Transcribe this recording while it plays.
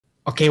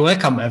Okay,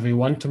 welcome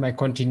everyone to my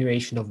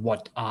continuation of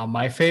what are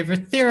my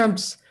favorite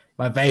theorems,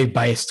 my very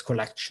biased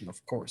collection,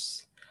 of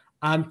course.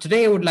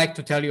 Today I would like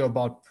to tell you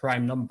about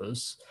prime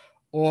numbers,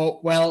 or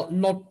well,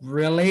 not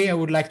really. I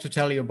would like to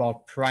tell you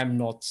about prime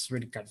knots,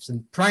 really kind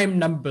of prime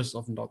numbers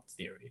of knot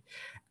theory.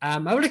 I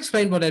will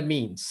explain what that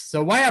means.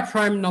 So why are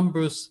prime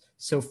numbers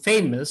so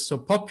famous, so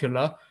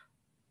popular?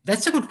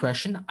 That's a good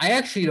question. I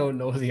actually don't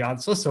know the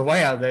answer. So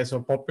why are they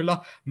so popular?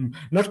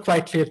 Not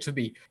quite clear to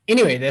me.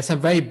 Anyway, there's some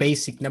very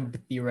basic number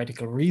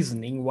theoretical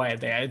reasoning why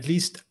they are at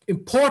least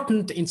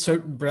important in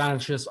certain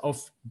branches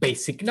of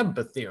basic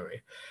number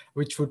theory,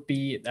 which would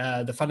be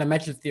the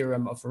fundamental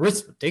theorem of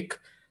arithmetic.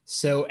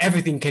 So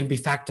everything can be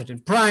factored in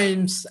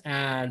primes,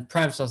 and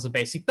primes are the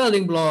basic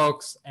building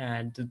blocks,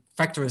 and the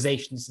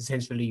factorization is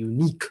essentially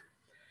unique.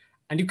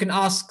 And you can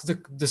ask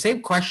the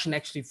same question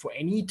actually for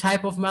any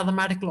type of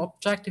mathematical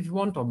object if you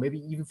want, or maybe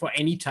even for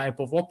any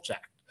type of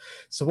object.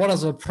 So what are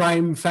the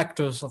prime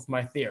factors of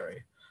my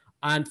theory?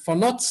 And for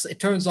knots, it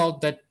turns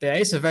out that there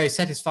is a very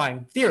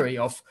satisfying theory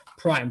of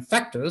prime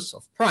factors,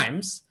 of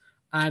primes,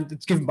 and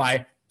it's given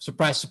by,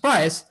 surprise,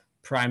 surprise,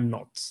 prime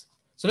knots.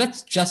 So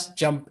let's just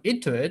jump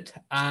into it.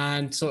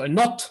 And so a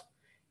knot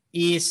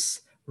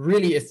is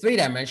really a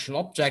three-dimensional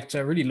object. I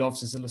really love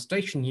this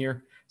illustration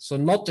here. So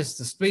knot is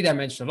this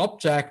three-dimensional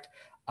object,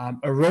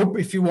 a rope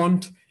if you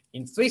want,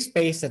 in free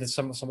space that is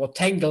somewhat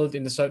tangled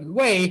in a certain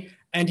way,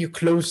 and you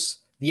close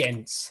the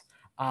ends.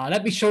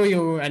 Let me show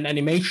you an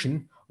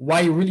animation why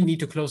you really need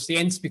to close the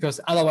ends,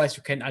 because otherwise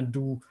you can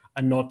undo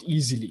a knot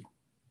easily.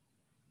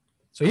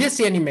 So here's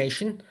the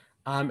animation.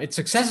 It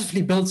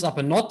successfully builds up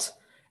a knot,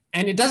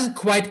 and it doesn't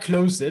quite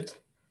close it,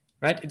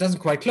 right? It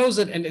doesn't quite close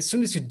it, and as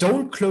soon as you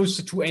don't close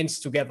the two ends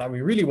together, we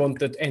really want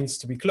the ends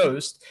to be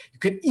closed, you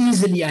can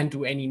easily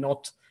undo any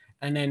knot,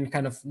 and then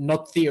kind of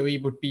knot theory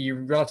would be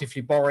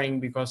relatively boring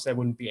because there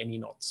wouldn't be any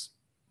knots.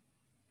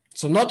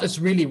 So knot is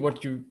really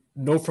what you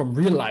know from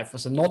real life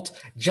as a knot,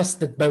 just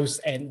that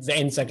both ends, the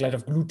ends are kind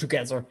of glued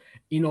together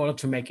in order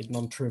to make it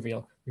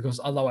non-trivial,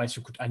 because otherwise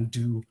you could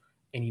undo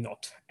any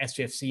knot, as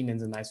we have seen in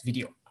the nice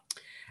video.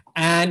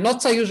 And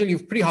knots are usually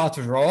pretty hard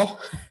to draw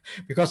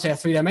because they are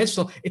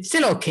three-dimensional. It's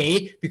still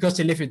okay because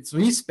they live in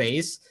three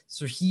space.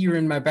 So here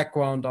in my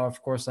background,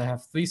 of course, I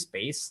have three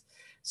space.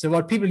 So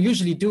what people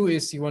usually do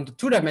is you want a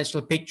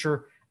two-dimensional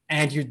picture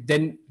and you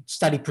then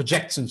study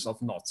projections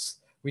of knots,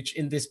 which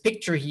in this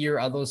picture here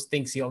are those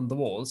things here on the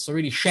wall. So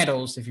really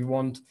shadows, if you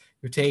want,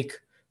 you take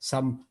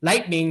some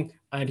lightning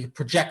and you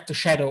project the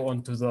shadow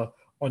onto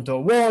a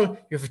wall.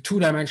 You have a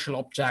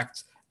two-dimensional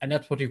object, and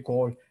that's what you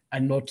call a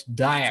knot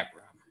diagram.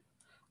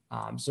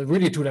 So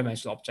really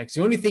two-dimensional objects.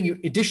 The only thing you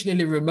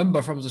additionally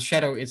remember from the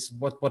shadow is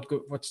what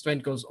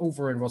strand goes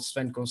over and what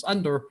strand goes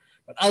under.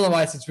 But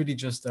otherwise, it's really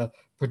just a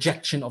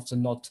projection of the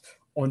knot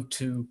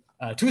onto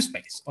two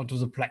space, onto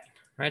the plane,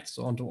 right?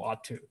 So onto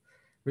R2.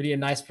 Really a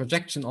nice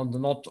projection on the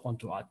knot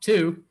onto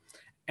R2.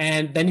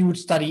 And then you would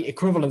study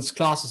equivalence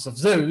classes of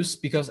those,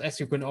 because as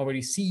you can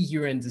already see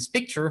here in this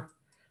picture,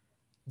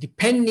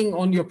 depending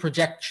on your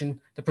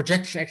projection, the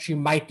projection actually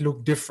might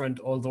look different,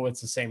 although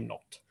it's the same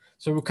knot.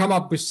 So we'll come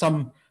up with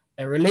some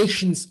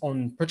relations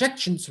on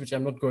projections, which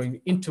I'm not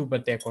going into,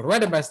 but they're called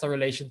Rademacher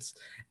relations.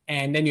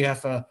 And then you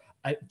have a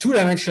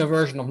two-dimensional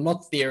version of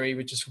knot theory,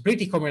 which is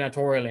completely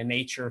combinatorial in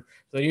nature.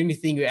 So the only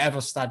thing you ever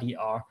study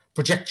are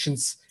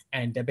projections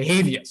and their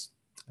behaviors.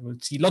 We will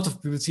see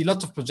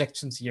lots of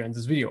projections here in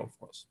this video, of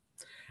course.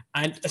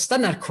 And a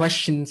standard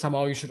question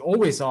somehow you should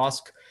always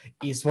ask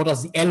is, what are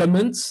the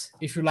elements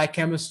if you like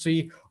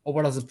chemistry, or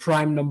what are the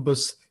prime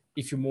numbers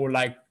if you more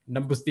like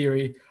number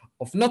theory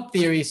of knot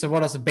theory? So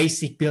what are the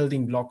basic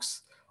building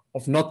blocks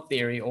of knot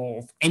theory, or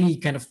of any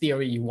kind of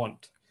theory you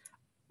want?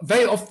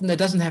 Very often it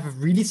doesn't have a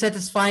really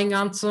satisfying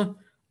answer.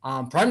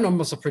 Prime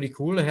numbers are pretty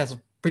cool. It has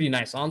a pretty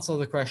nice answer to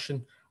the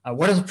question.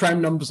 What are the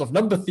prime numbers of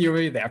number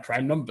theory? They are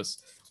prime numbers.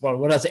 Well,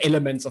 what are the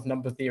elements of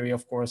number theory?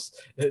 Of course,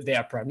 they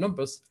are prime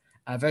numbers.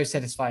 A very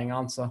satisfying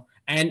answer.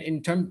 And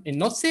in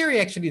knot theory,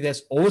 actually,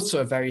 there's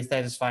also a very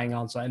satisfying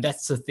answer, and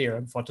that's the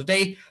theorem for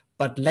today.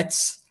 But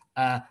let's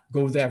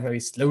go there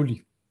very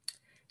slowly.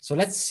 So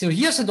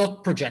here's a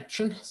knot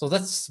projection. So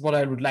that's what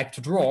I would like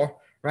to draw,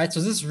 right? So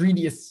this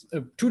really is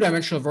a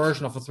two-dimensional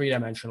version of a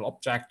three-dimensional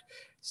object.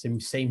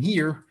 Same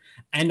here.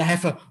 And I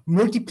have a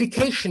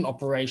multiplication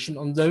operation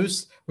on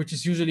those, which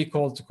is usually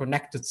called the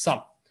connected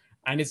sum.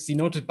 And it's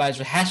denoted by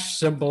the hash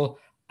symbol.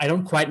 I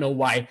don't quite know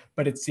why,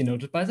 but it's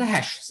denoted by the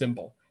hash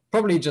symbol.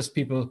 Probably just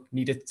people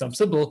needed some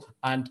symbol,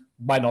 and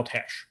why not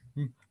hash?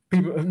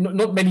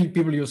 Not many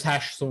people use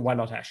hash, so why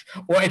not hash?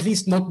 Or at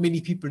least not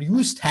many people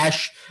used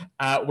hash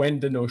when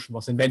the notion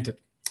was invented.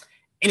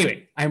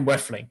 Anyway, I'm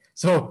waffling.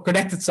 So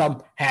connected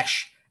sum,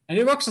 hash. And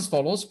it works as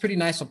follows, pretty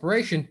nice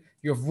operation.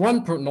 You have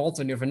one knot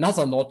and you have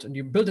another knot, and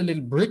you build a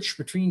little bridge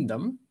between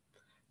them.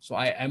 So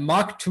I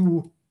mark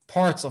two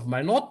parts of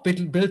my knot,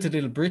 built a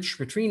little bridge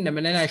between them,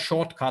 and then I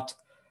shortcut.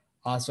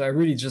 So I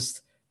really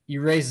just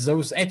erase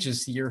those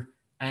edges here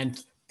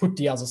and put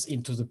the others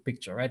into the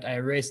picture, right? I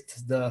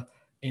erased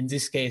in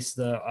this case,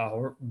 the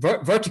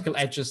vertical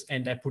edges,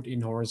 and I put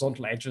in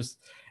horizontal edges.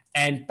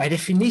 And by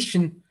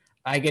definition,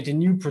 I get a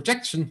new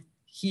projection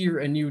here,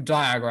 a new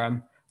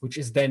diagram, which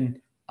is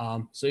then,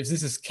 so if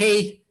this is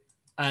K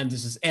and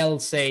this is L,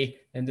 say,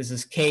 and this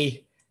is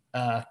K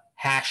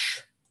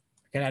hash,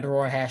 can I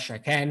draw a hash? I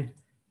can,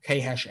 K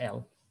hash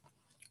L.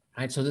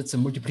 Right, so that's a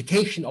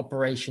multiplication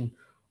operation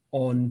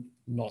on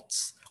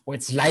knots, or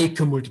it's like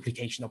a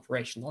multiplication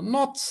operation on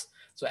knots.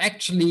 So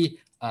actually,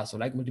 so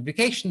like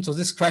multiplication, so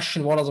this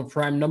question, what are the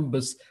prime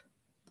numbers,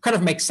 kind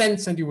of makes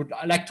sense, and you would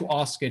like to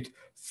ask it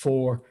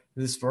for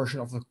this version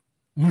of the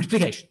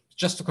multiplication,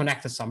 just to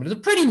connect the sum. It's a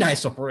pretty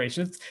nice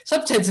operation.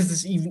 Sometimes it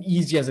is even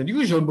easier than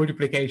usual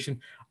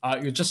multiplication.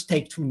 You just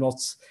take two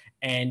knots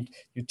and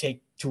you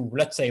take two,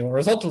 let's say,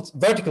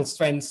 vertical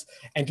strands,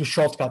 and you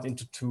shortcut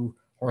into two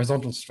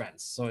horizontal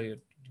strands. So you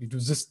do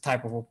this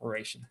type of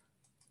operation.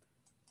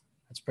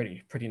 That's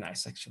pretty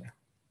nice, actually.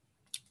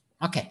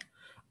 Okay,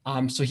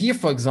 so here,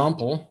 for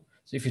example,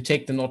 so if you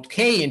take the knot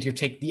K and you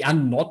take the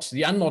unknot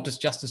is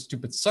just a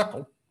stupid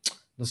circle.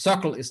 The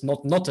circle is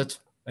not knotted,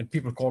 and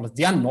people call it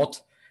the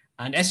unknot.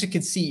 And as you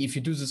can see, if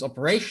you do this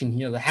operation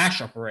here, the hash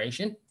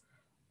operation,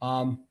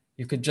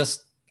 you could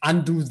just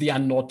undo the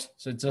unknot.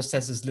 So it just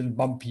has this little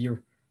bump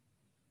here,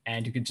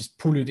 and you can just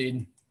pull it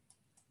in,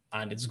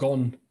 and it's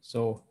gone.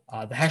 So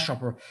the hash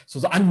operator, so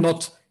the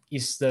unknot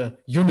is the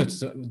unit,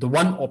 the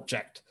one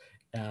object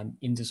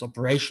in this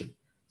operation.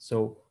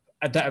 So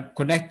the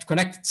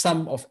connected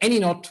sum of any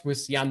knot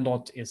with the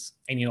unknot is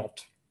any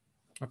knot.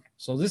 Okay,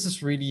 so this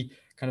is really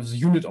kind of the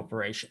unit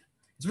operation.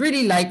 It's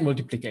really like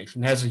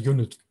multiplication, it has a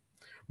unit.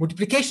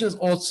 Multiplication is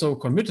also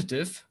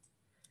commutative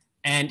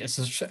and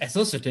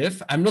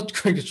associative. I'm not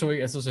going to show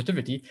you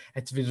associativity,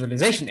 it's a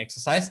visualization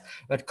exercise,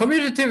 but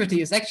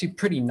commutativity is actually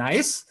pretty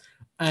nice,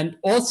 and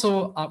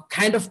also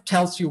kind of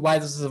tells you why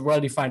this is a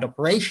well-defined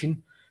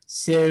operation.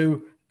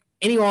 So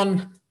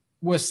anyone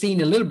who has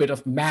seen a little bit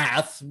of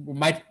math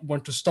might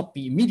want to stop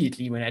me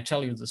immediately when I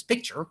tell you this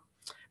picture,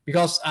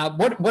 because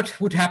what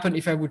would happen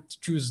if I would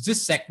choose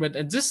this segment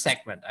and this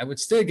segment? I would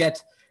still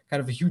get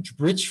kind of a huge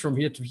bridge from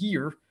here to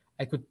here.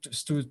 I could do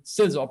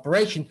still the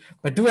operation,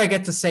 but do I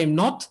get the same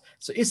knot?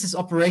 So is this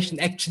operation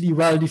actually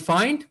well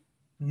defined?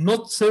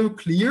 Not so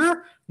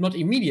clear, not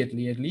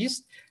immediately at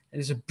least. It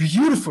is a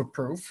beautiful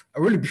proof,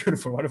 a really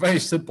beautiful one, a very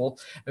simple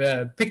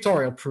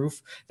pictorial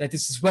proof that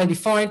this is well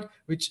defined,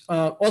 which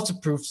also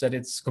proves that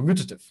it's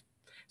commutative.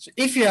 So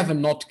if you have a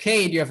knot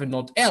K and you have a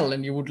knot L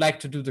and you would like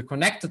to do the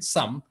connected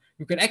sum,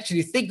 you can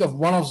actually think of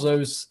one of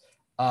those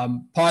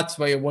parts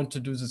where you want to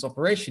do this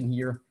operation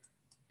here.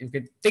 You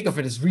can think of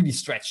it as really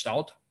stretched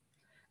out.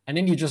 And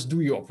then you just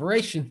do your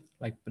operation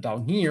like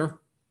down here.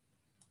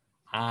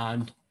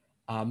 And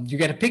you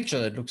get a picture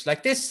that looks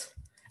like this.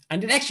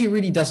 And it actually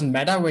really doesn't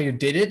matter where you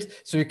did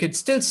it. So you can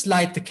still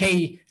slide the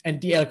K and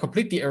the L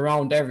completely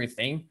around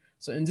everything.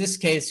 So in this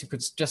case, you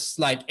could just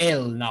slide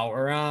L now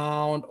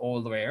around,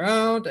 all the way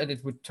around, and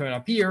it would turn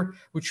up here,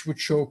 which would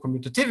show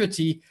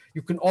commutativity.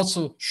 You can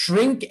also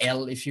shrink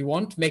L if you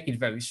want, make it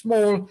very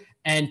small,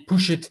 and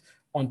push it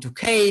onto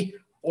K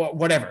or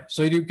whatever.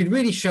 So you can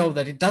really show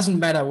that it doesn't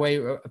matter where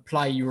you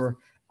apply your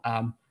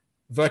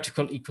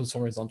vertical equals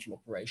horizontal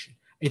operation.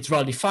 It's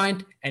well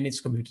defined and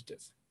it's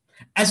commutative.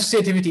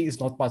 Associativity is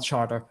not much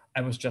harder.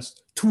 I was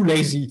just too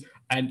lazy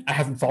and I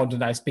haven't found a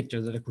nice picture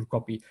that I could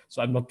copy,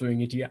 so I'm not doing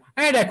it here.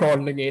 And I'm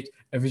calling it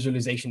a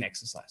visualization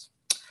exercise.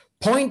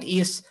 Point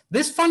is,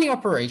 this funny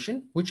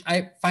operation, which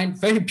I find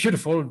very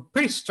beautiful,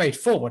 pretty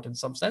straightforward in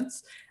some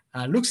sense,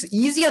 looks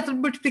easier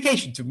than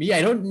multiplication to me.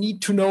 I don't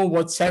need to know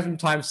what 7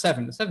 times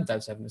 7. 7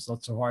 times 7 is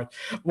not so hard.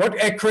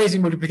 What a crazy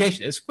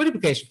multiplication is.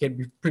 Multiplication can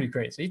be pretty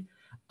crazy.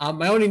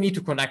 I only need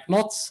to connect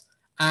knots,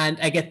 and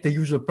I get the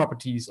usual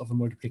properties of a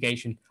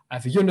multiplication. I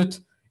have a unit,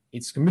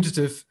 it's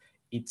commutative,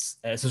 it's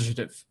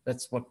associative.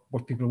 That's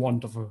what people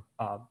want of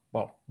a,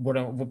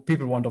 what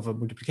people want of a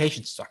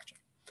multiplication structure.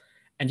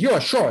 And you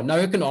are sure, now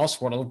you can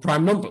ask, what are the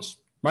prime numbers,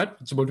 right?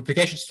 It's a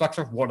multiplication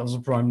structure, what are the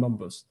prime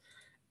numbers?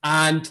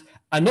 And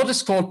a knot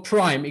is called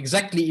prime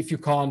exactly if you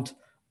can't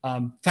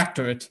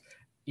factor it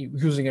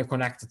using a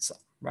connected sum,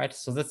 right?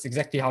 So that's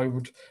exactly how you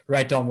would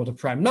write down what a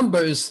prime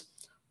number is.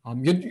 A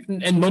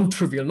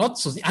non-trivial knot,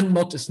 so the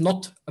unknot is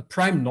not a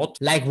prime knot,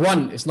 like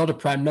 1 is not a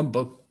prime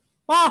number.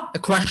 A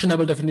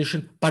questionable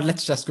definition, but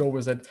let's just go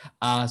with it.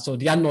 So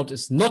the unknot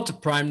is not a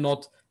prime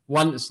knot,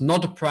 1 is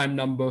not a prime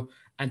number,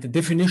 and the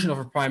definition of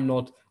a prime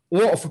knot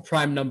or of a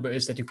prime number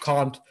is that you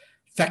can't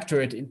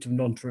factor it into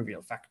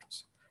non-trivial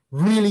factors.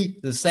 Really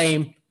the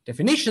same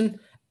definition,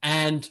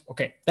 and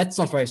okay, that's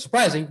not very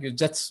surprising,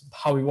 that's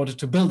how we wanted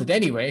to build it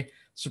anyway.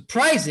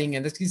 Surprising,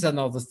 and these are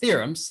now the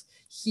theorems,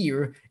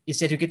 here is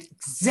that you get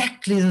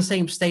exactly the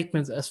same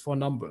statements as for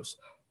numbers.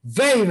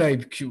 Very, very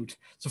cute.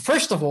 So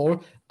first of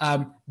all,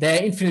 there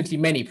are infinitely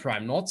many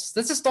prime knots.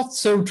 This is not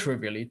so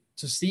trivially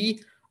to see.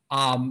 There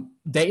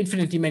are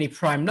infinitely many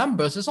prime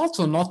numbers is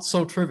also not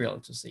so trivial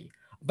to see,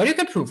 but you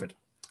can prove it.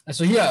 And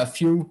so here are a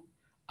few.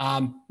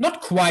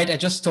 Not quite, I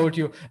just told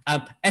you.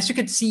 As you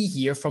can see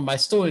here from my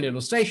stolen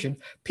illustration,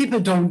 people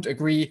don't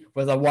agree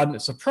whether 1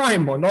 is a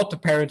prime or not,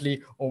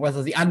 apparently, or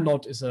whether the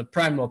unknot is a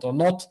prime knot or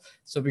not.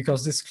 So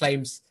because this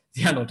claims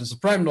the knot is a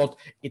prime knot.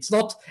 It's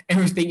not.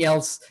 Everything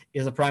else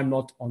is a prime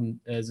knot on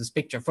this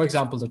picture. For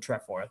example, the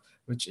trefoil,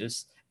 which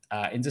is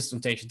in this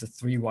notation the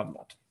 3-1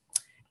 knot.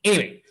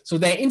 Anyway, so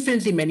there are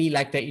infinitely many,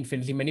 like there are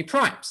infinitely many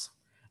primes.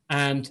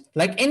 And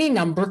like any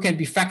number can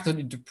be factored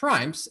into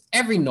primes,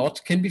 every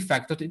knot can be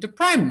factored into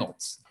prime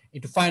knots,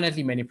 into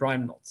finitely many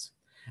prime knots.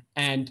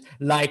 And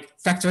like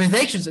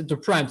factorizations into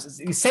primes is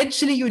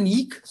essentially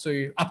unique,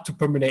 so up to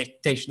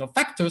permutation of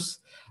factors,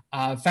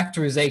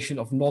 factorization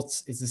of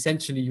knots is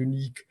essentially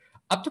unique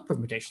up to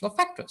permutation of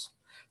factors.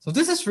 So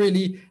this is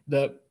really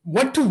the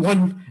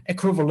one-to-one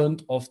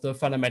equivalent of the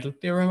fundamental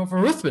theorem of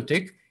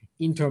arithmetic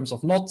in terms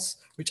of knots,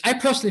 which I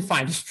personally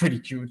find is pretty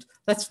cute.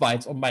 That's why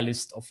it's on my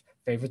list of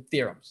favorite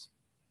theorems.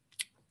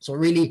 So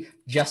really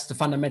just the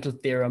fundamental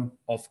theorem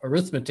of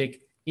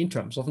arithmetic in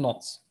terms of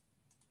knots.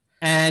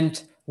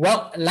 And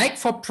well, like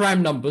for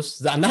prime numbers,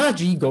 the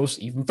analogy goes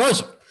even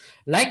further.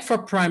 Like for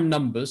prime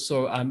numbers,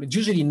 so it's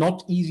usually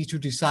not easy to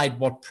decide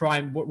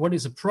what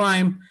is a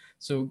prime.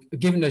 So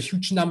given a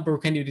huge number,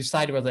 can you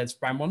decide whether it's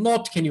prime or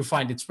not? Can you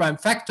find its prime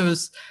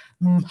factors?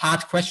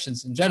 Hard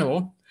questions in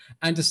general.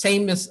 And the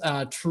same is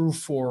true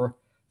for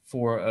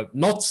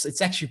knots.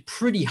 It's actually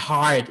pretty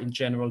hard in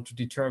general to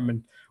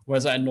determine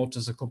whether a knot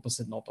is a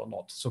composite knot or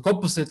not. So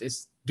composite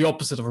is the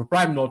opposite of a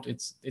prime knot.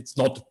 It's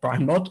not a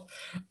prime knot.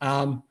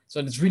 So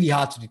it's really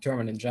hard to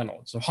determine in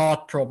general. It's a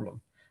hard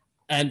problem.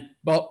 And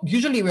but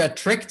usually we are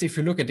tricked if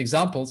you look at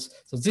examples.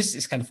 So this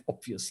is kind of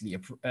obviously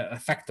a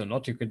factor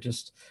knot. You could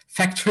just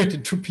factor it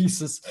in two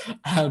pieces.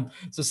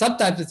 So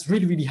sometimes it's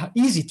really, really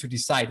easy to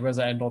decide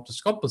whether a knot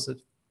is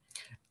composite.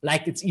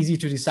 Like it's easy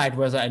to decide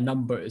whether a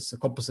number is a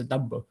composite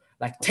number.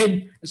 Like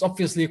 10 is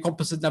obviously a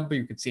composite number.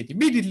 You can see it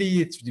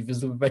immediately. It's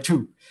divisible by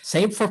 2.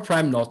 Same for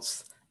prime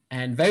knots.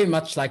 And very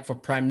much like for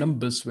prime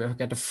numbers, we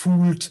get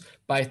fooled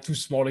by 2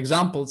 small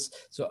examples.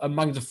 So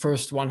among the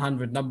first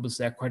 100 numbers,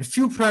 there are quite a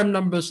few prime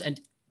numbers. And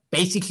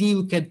basically,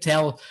 you can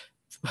tell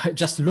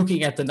just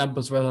looking at the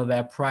numbers whether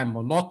they're prime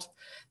or not.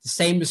 The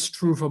same is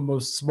true for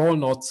most small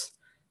knots.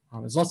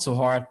 It's not so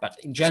hard, but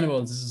in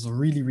general, this is a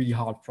really, really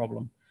hard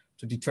problem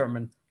to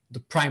determine the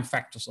prime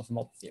factors of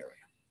knot theory.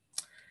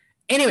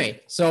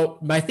 Anyway, so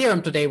my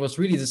theorem today was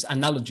really this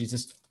analogy,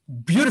 this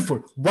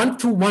beautiful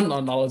one-to-one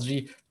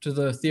analogy to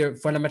the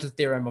fundamental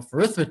theorem of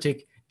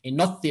arithmetic in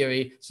knot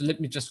theory. So let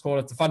me just call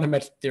it the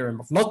fundamental theorem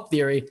of knot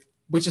theory,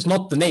 which is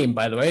not the name,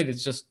 by the way.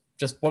 It's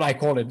just what I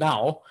call it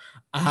now.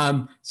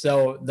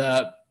 So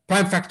the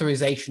prime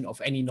factorization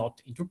of any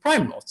knot into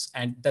prime knots,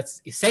 and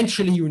that's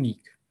essentially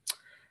unique.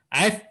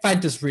 I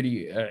find this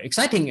really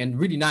exciting and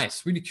really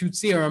nice, really cute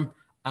theorem,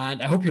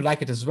 and I hope you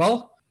like it as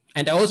well.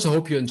 And I also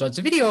hope you enjoyed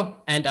the video,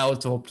 and I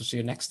also hope to see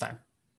you next time.